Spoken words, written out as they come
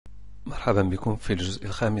مرحبا بكم في الجزء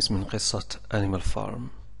الخامس من قصة Animal Farm.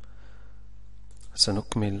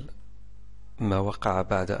 سنكمل ما وقع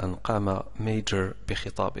بعد أن قام ميجر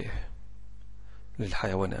بخطابه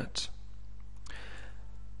للحيوانات.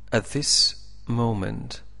 At this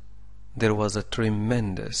moment there was a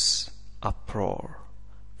tremendous uproar.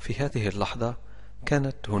 في هذه اللحظة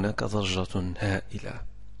كانت هناك ضجة هائلة.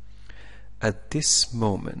 At this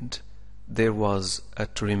moment there was a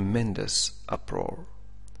tremendous uproar.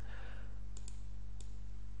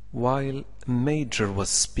 While Major was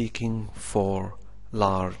speaking, 4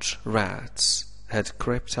 large rats had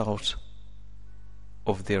crept out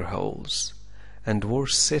of their holes and were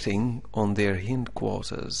sitting on their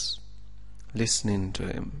hindquarters, listening to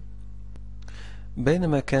him.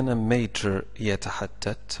 بينما كان Major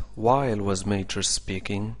يتحدث, while was Major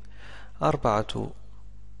speaking, 4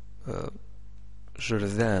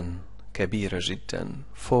 جرذان كبيرة جدا,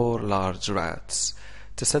 4 large rats,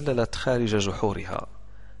 تسللت خارج جحورها,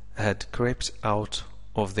 had crept out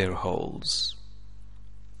of their holes.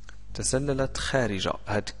 تسللت خارج,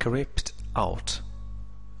 had crept out.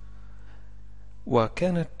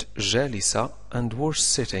 وكانت جالسة, and were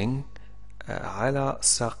sitting, على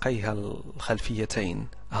ساقيها الخلفيتين.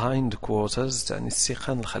 hind quarters تعني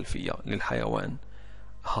الساقان الخلفية للحيوان.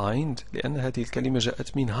 hind لأن هذه الكلمة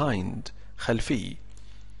جاءت من hind, خلفي.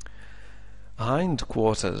 hind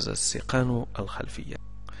quarters الساقان الخلفية.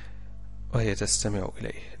 وهي تستمع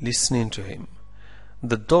إليه, listening to him.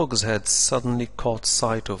 The dogs had suddenly caught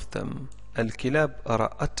sight of them. الكلاب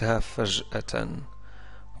رأتها فجأة.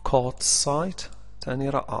 caught sight تعني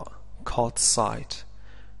رأى, caught sight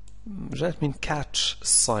جاءت من catch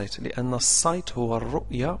sight, لأن الsight هو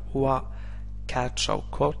الرؤية, و catch أو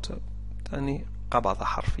caught تعني قبض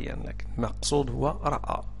حرفيا, لكن المقصود هو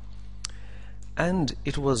رأى. And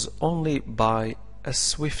it was only by a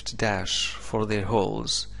swift dash for their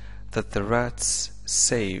holes that the rats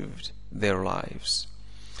saved their lives.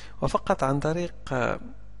 وفقط عن طريق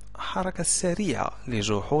حركة سريعة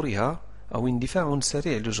لجحورها أو اندفاع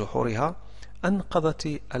سريع لجحورها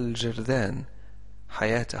أنقذت الجرذان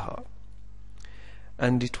حياتها.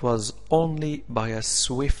 And it was only by a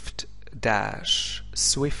swift dash,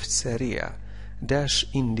 swift سريع, dash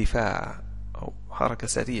اندفاع أو حركة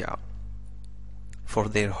سريعة, for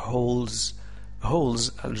their holes,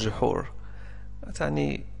 holes الجحور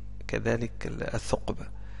تعني كذلك الثقب,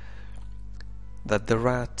 that the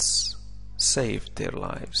rats saved their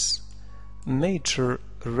lives. Major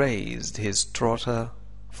raised his trotter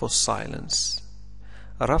for silence.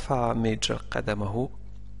 رفع ميجر قدمه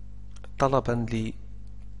طلبا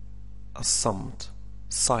للصمت,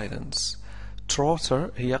 silence.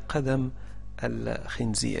 trotter هي قدم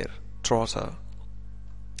الخنزير, trotter.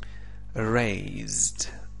 raised,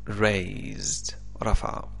 raised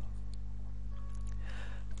رفع.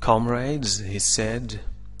 Comrades, he said,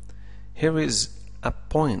 here is a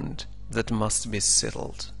point that must be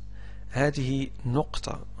settled. هذه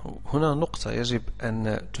نقطة, هنا نقطة يجب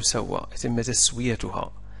أن تسوى, يتم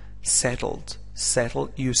تسويتها. settled, settle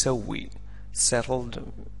يسوي,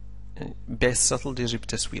 settled, best settled يجب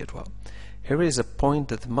تسويتها. Here is a point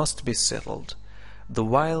that must be settled. The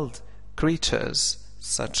wild creatures,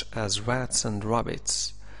 such as rats and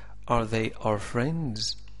rabbits, are they our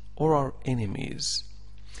friends or our enemies?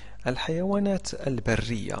 الحيوانات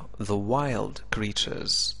البرية, the wild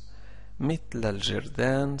creatures, مثل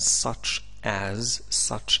الجرذان, such as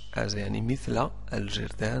يعني مثل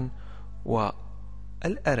الجرذان,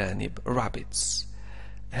 والأرانب, rabbits,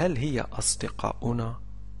 هل هي أصدقاؤنا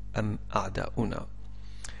أم أعداؤنا?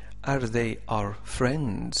 Are they our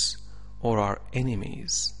friends or our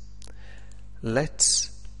enemies?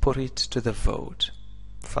 Let's put it to the vote.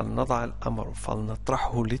 فلنضع الأمر,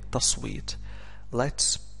 فلنطرحه للتصويت.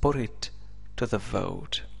 Let's put it to the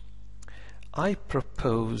vote. I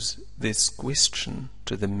propose this question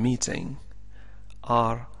to the meeting.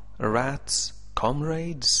 Are rats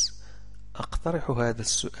comrades? أقترح هذا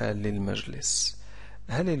السؤال للمجلس.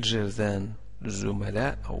 هل الجرذان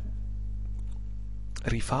زملاء أو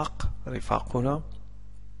رفاقنا؟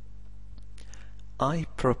 I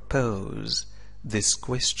propose this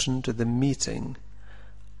question to the meeting.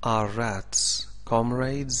 Are rats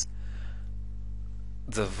comrades?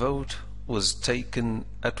 The vote was taken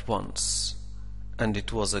at once, and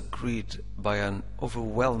it was agreed by an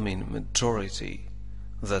overwhelming majority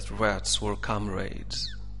that rats were comrades.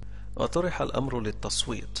 وطرح الأمر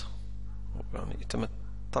للتصويت, يعني تم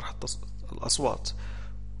طرح الأصوات,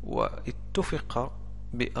 واتفق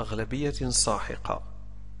بأغلبية ساحقة,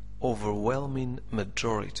 overwhelming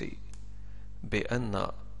majority,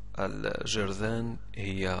 بأن الجرذان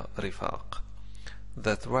هي رفاق,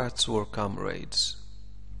 that rats were comrades.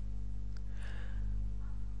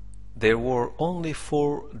 There were only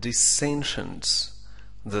 4 dissensions,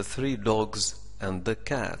 the 3 dogs and the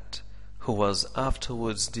cat, who was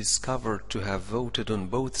afterwards discovered to have voted on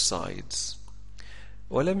both sides.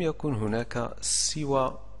 ولم يكن هناك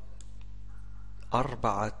سوى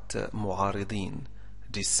 4 معارضين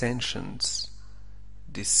dissensions.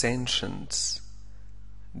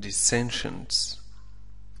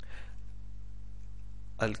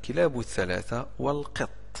 الكلاب 3 والقط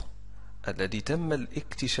الذي تم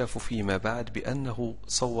الاكتشاف فيما بعد بأنه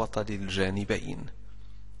صوت للجانبين,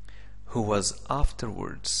 who was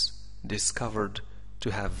afterwards discovered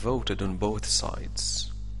to have voted on both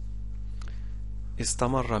sides.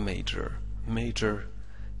 استمر Major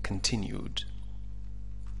continued.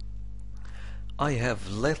 I have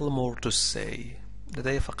little more to say.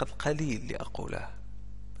 لدي فقط قليل لأقوله.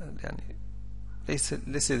 يعني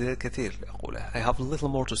ليس لدي كثير لأقوله. I have little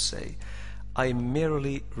more to say. I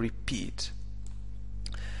merely repeat.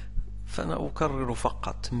 فأنا أكرر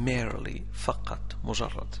فقط. merely فقط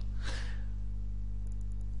مجرد.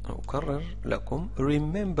 أكرر لكم.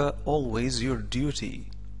 Remember always your duty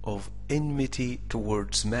of enmity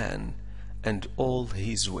towards man and all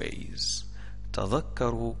his ways.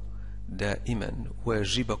 تذكروا دائما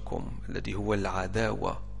واجبكم الذي هو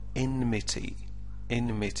العداوة enmity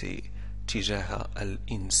تجاه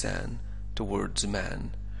الإنسان towards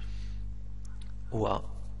man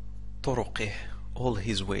وطرقه all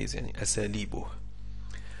his ways يعني أساليبه.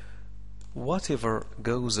 Whatever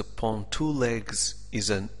goes upon 2 legs is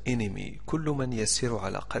an enemy. كل من يسير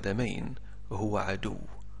على قدمين هو عدو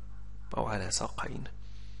أو على ساقين.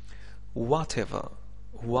 Whatever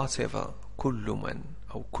كل من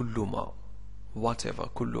أو كل ما whatever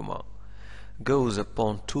كل ما goes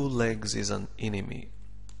upon 2 legs is an enemy.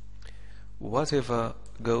 Whatever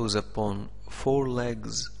goes upon 4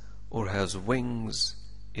 legs or has wings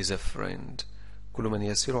is a friend. كل من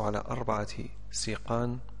يسير على 4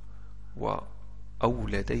 سيقان أو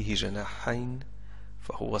لديه جناحين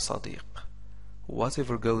فهو صديق.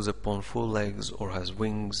 Whatever goes upon 4 legs or has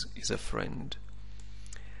wings is a friend.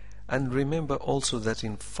 And remember also that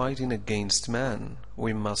in fighting against man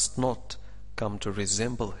we must not come to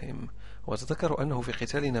resemble him. وتذكروا أنه في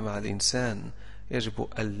قتالنا مع الإنسان يجب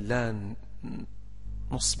ألا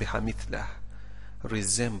نصبح مثله.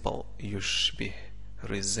 resemble يشبه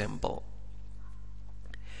resemble.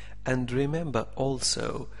 And remember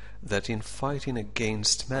also that in fighting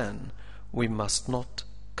against man we must not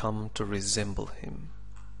come to resemble him.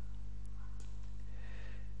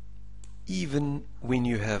 Even when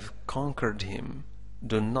you have conquered him,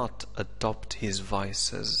 do not adopt his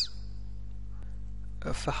vices.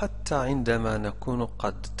 فحتى عندما نكون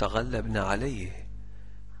قد تغلبنا عليه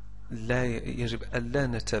لا يجب ألا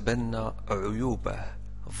نتبنى عيوبه.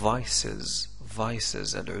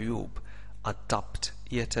 vices العيوب. adopt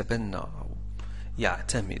يتبنى أو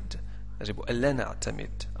يعتمد. يجب ألا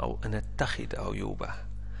نعتمد أو أن نتخذ عيوبه.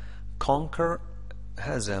 conquer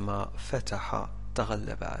هزم فتح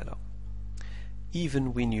تغلب على.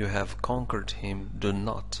 Even when you have conquered him, do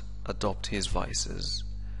not adopt his vices.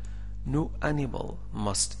 No animal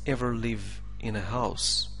must ever live in a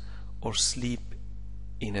house, or sleep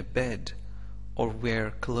in a bed, or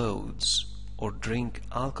wear clothes, or drink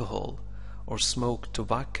alcohol, or smoke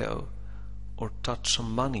tobacco, or touch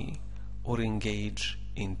money, or engage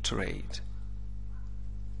in trade.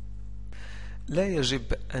 لا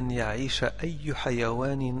يجب أن يعيش أي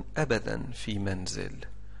حيوان أبدا في منزل.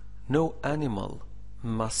 No animal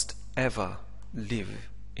must ever live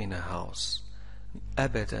in a house.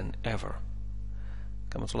 أبدا ever.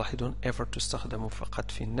 كما تلاحظون ever تستخدم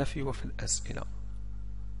فقط في النفي وفي الأسئلة.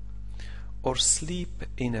 Or sleep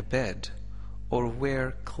in a bed, or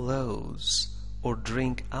wear clothes, or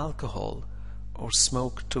drink alcohol, or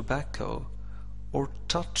smoke tobacco, or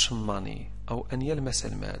touch money أو أن يلمس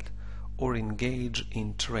المال, or engage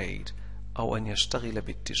in trade أو أن يشتغل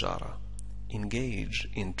بالتجارة. Engage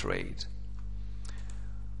in trade.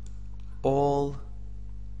 All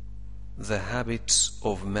the habits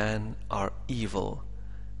of man are evil.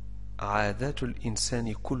 عادات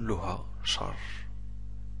الإنسان كلها شر.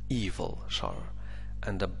 Evil, شر.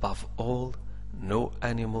 And above all, no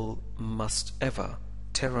animal must ever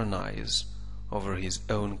tyrannize over his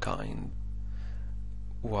own kind.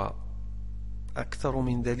 وأكثر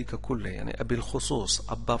من ذلك كله يعني بالخصوص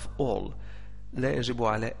above all لا يجب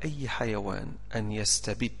على أي حيوان أن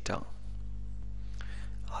يستبد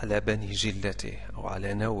على بني جلته أو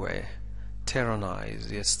على نوعه.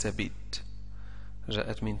 tyrannize يستبد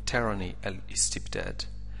جاءت من tyranny الاستبداد.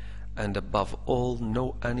 And above all,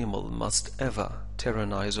 no animal must ever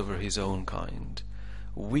tyrannize over his own kind.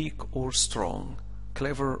 Weak or strong,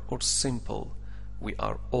 clever or simple, We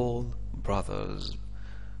are all brothers.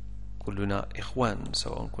 كلنا إخوان،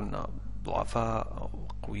 سواء كنا ضعفاء أو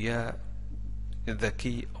قوياء،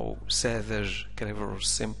 ذكي أو ساذج، clever or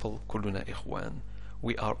simple، كلنا إخوان.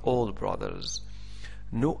 We are all brothers.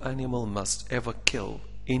 No animal must ever kill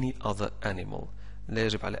any other animal. لا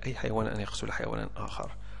يجب على أي حيوان أن يقتل حيوانا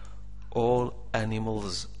آخر. All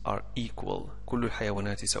animals are equal. كل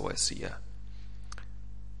الحيوانات سواسية.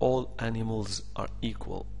 All animals are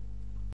equal.